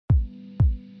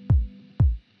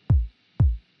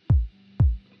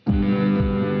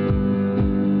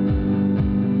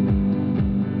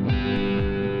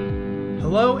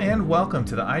Hello and welcome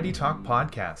to the ID Talk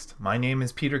podcast. My name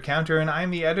is Peter Counter and I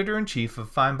am the editor-in-chief of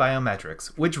Fine Biometrics,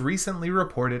 which recently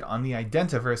reported on the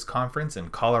Identiverse conference in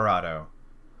Colorado.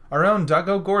 Our own Doug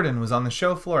O'Gordon was on the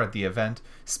show floor at the event,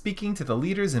 speaking to the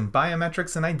leaders in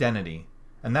biometrics and identity.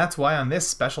 And that's why on this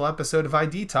special episode of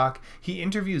ID Talk, he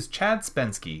interviews Chad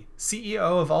Spensky,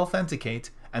 CEO of Allthenticate,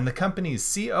 and the company's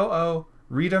COO,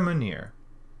 Rita Mounir.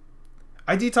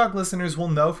 ID Talk listeners will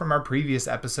know from our previous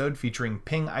episode featuring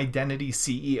Ping Identity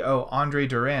CEO Andre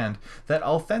Durand that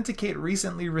Allthenticate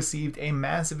recently received a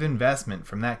massive investment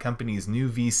from that company's new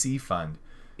VC fund.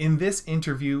 In this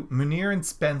interview, Mounir and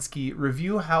Spensky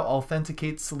review how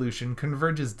Allthenticate's solution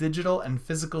converges digital and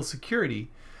physical security,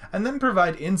 and then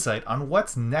provide insight on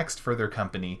what's next for their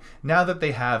company now that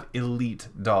they have elite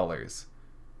dollars.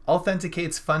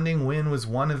 Allthenticate's funding win was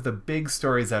one of the big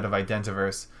stories out of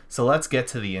Identiverse, so let's get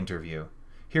to the interview.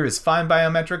 Here is Fine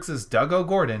Biometrics' Doug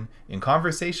O'Gordon in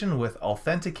conversation with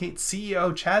Allthenticate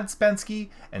CEO Chad Spensky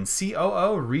and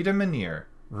COO Rita Mounir,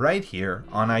 right here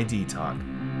on ID Talk.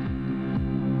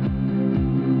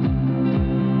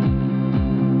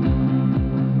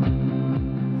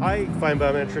 Hi, Fine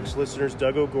Biometrics listeners,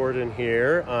 Doug O'Gordon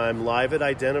here. I'm live at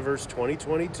Identiverse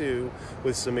 2022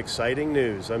 with some exciting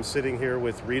news. I'm sitting here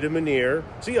with Rita Mounir,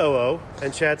 COO,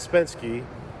 and Chad Spensky,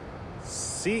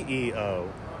 CEO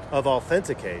of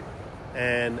Allthenticate.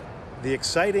 And the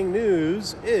exciting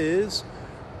news is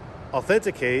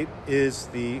Allthenticate is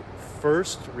the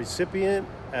first recipient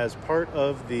as part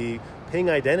of the Ping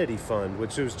Identity Fund,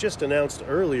 which was just announced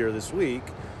earlier this week.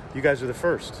 You guys are the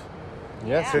first.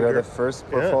 Yes, we're the first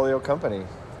portfolio company.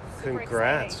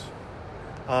 Congrats.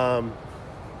 How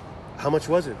much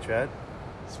was it, Chad?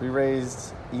 So we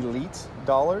raised elite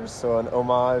dollars, so an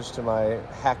homage to my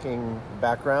hacking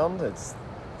background. It's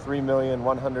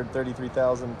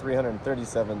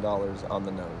 $3,133,337 on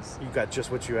the nose. You got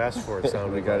just what you asked for, it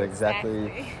sounded We got like.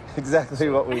 exactly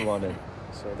what we wanted.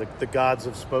 So the gods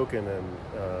have spoken, and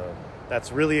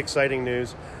that's really exciting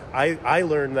news. I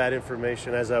learned that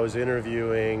information as I was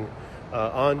interviewing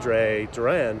Andre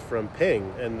Durand from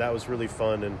Ping, and that was really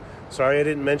fun. And sorry I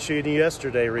didn't mention you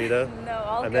yesterday, Rita. No,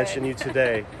 all I good. mentioned you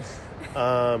today.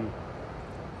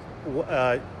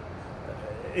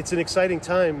 It's an exciting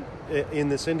time in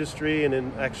this industry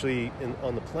and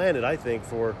on the planet, I think,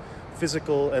 for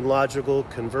physical and logical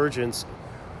convergence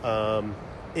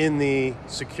in the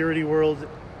security world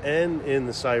and in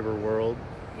the cyber world.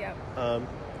 Yep.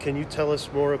 Can you tell us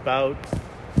more about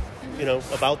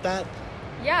that?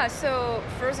 Yeah, so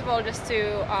first of all, just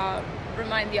to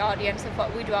remind the audience of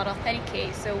what we do at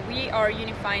Allthenticate. So we are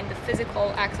unifying the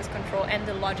physical access control and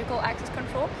the logical access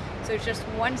control. So it's just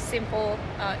one simple,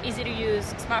 easy to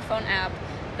use smartphone app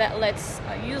that lets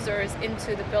users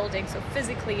into the building, so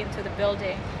physically into the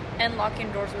building, and lock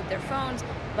in doors with their phones,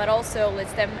 but also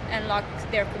lets them unlock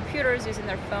their computers using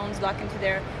their phones, log into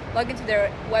their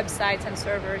websites and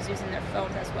servers using their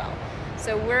phones as well.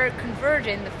 So we're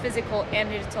converging the physical and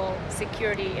digital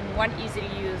security in one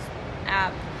easy-to-use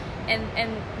app.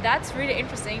 And that's really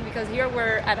interesting because here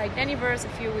we're at Identiverse a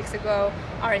few weeks ago,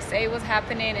 RSA was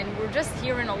happening, and we're just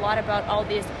hearing a lot about all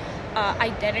these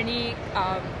identity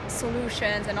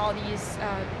solutions and all these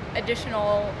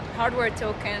additional hardware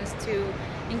tokens to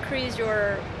increase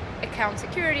your account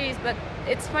securities. But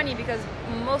it's funny because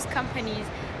most companies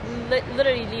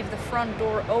literally leave the front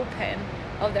door open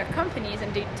of their companies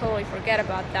and they totally forget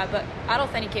about that. But at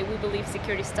Allthenticate, we believe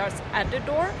security starts at the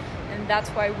door, and that's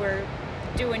why we're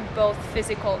doing both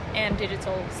physical and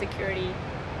digital security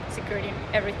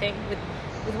everything with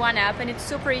one app. And it's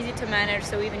super easy to manage,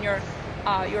 so even your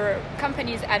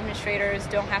company's administrators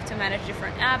don't have to manage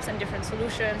different apps and different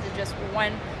solutions. It's just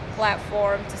one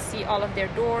platform to see all of their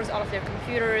doors, all of their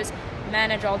computers,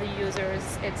 manage all the users.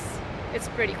 It's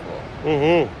pretty cool.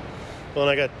 Mm-hmm. Well, and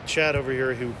I got Chad over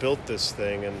here who built this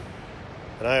thing, and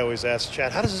I always ask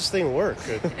Chad, how does this thing work?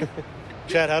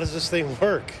 Chad, how does this thing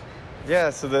work?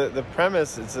 Yeah, so the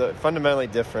premise is fundamentally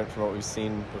different from what we've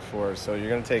seen before. So you're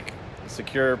going to take a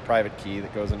secure private key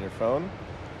that goes on your phone,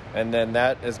 and then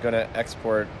that is going to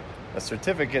export a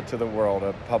certificate to the world,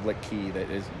 a public key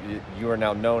that is you are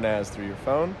now known as through your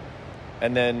phone.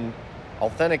 And then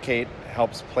Allthenticate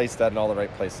helps place that in all the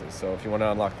right places. So if you want to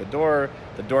unlock the door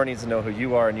needs to know who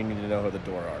you are, and you need to know who the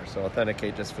door are. So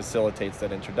Allthenticate just facilitates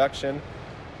that introduction.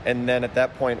 And then at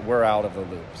that point, we're out of the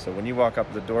loop. So when you walk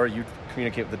up the door, you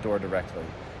communicate with the door directly.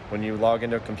 When you log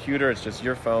into a computer, it's just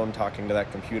your phone talking to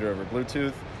that computer over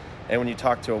Bluetooth. And when you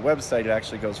talk to a website, it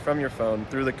actually goes from your phone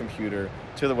through the computer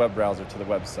to the web browser to the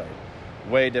website.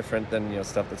 Way different than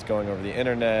stuff that's going over the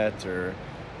internet, or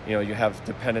you have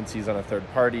dependencies on a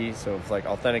third party. So if like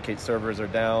Allthenticate servers are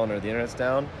down or the internet's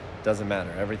down, doesn't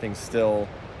matter. Everything's still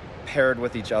paired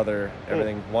with each other,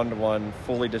 everything one-to-one,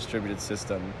 fully distributed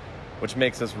system, which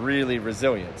makes us really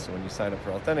resilient. So when you sign up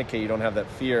for Allthenticate, you don't have that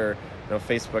fear.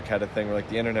 Facebook had a thing where like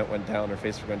the internet went down or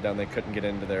Facebook went down, they couldn't get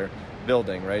into their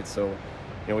building, right? So,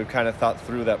 we've kind of thought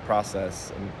through that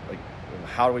process and like,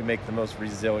 how do we make the most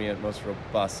resilient, most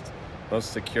robust,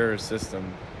 most secure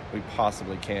system we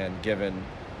possibly can, given,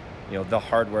 the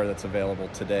hardware that's available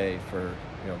today for,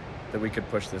 that we could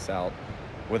push this out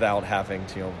without having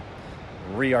to,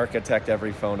 re-architect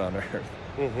every phone on Earth.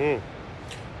 Mm-hmm.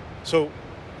 So,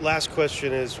 last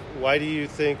question is, why do you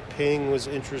think Ping was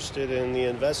interested in the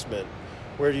investment?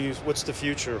 What's the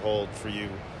future hold for you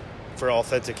for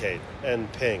Allthenticate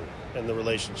and Ping and the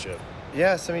relationship?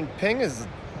 Yes, Ping is,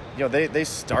 they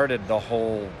started the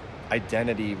whole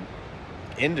identity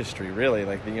industry, really.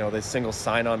 Like, the single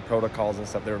sign-on protocols and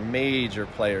stuff. They were major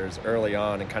players early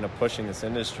on and kind of pushing this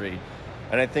industry.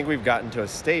 And I think we've gotten to a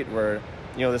state where,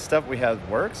 the stuff we have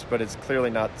works, but it's clearly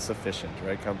not sufficient,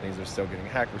 right? Companies are still getting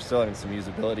hacked. We're still having some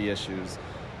usability issues.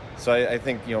 So I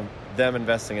think, them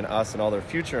investing in us and all their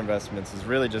future investments is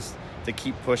really just to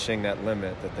keep pushing that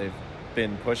limit that they've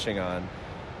been pushing on.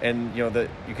 And, that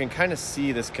you can kind of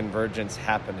see this convergence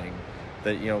happening,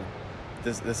 that,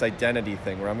 this identity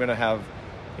thing where I'm going to have,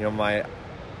 my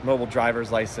mobile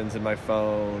driver's license in my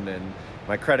phone and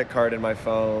my credit card in my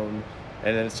phone.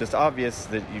 And then it's just obvious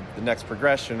that the next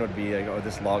progression would be,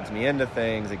 this logs me into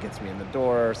things, it gets me in the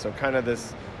door. So kind of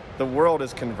the world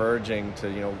is converging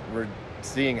to, we're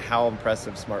seeing how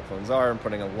impressive smartphones are and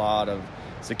putting a lot of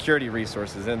security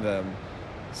resources in them.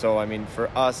 So, for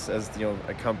us as,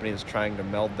 a company that's trying to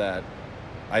meld that,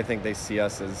 I think they see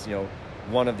us as,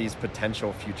 one of these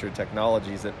potential future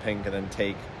technologies that Ping can then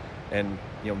take and,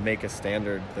 make a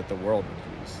standard that the world would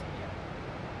use.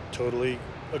 Totally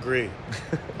agree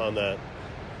on that.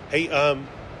 Hey,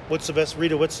 what's the best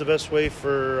way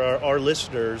for our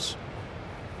listeners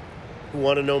who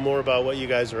want to know more about what you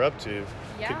guys are up to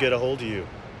to get a hold of you?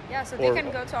 Yeah, so they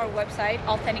can go to our website,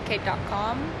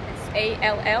 allthenticate.com. It's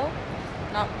ALL,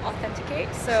 not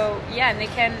Allthenticate. So, and they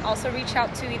can also reach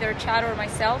out to either Chad or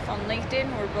myself on LinkedIn.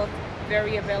 We're both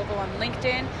very available on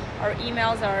LinkedIn. Our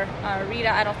emails are Rita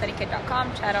at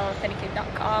allthenticate.com, Chad at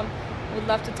allthenticate.com. We'd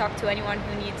love to talk to anyone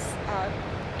who needs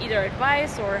either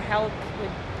advice or help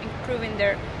with improving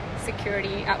their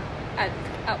security at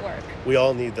work. We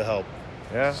all need the help.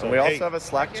 Yeah, so, and we also have a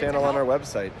Slack channel on our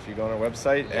website. If you go on our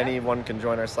website, anyone can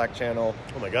join our Slack channel.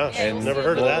 Oh my gosh, and never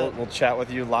heard of that. We'll chat with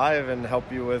you live and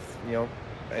help you with,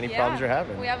 any problems you're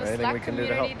having. We have a Slack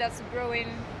community that's growing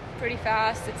pretty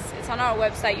fast. It's on our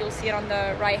website. You'll see it on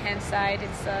the right-hand side.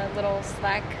 It's a little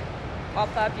Slack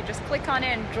pop-up. You just click on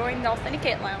it and join the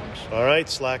Allthenticate Lounge. All right,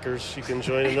 Slackers, you can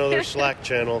join another Slack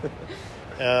channel.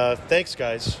 Thanks,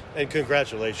 guys, and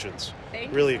congratulations.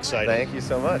 Really exciting. Thank you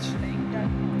so much.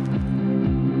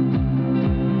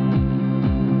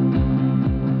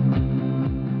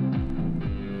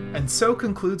 And so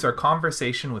concludes our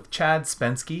conversation with Chad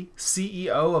Spensky,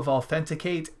 CEO of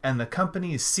Allthenticate, and the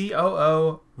company's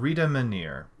COO, Rita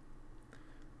Mounir.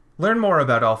 Learn more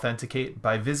about Allthenticate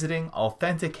by visiting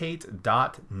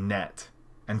allthenticate.net.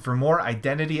 And for more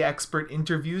identity expert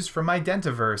interviews from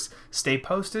Identiverse, stay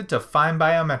posted to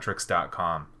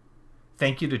findbiometrics.com.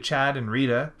 Thank you to Chad and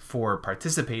Rita for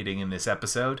participating in this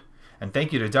episode, and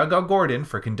thank you to Doug Gordon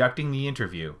for conducting the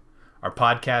interview. Our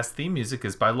podcast theme music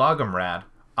is by Logomrad.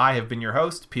 I have been your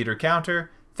host, Peter Counter.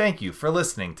 Thank you for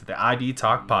listening to the ID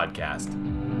Talk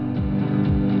Podcast.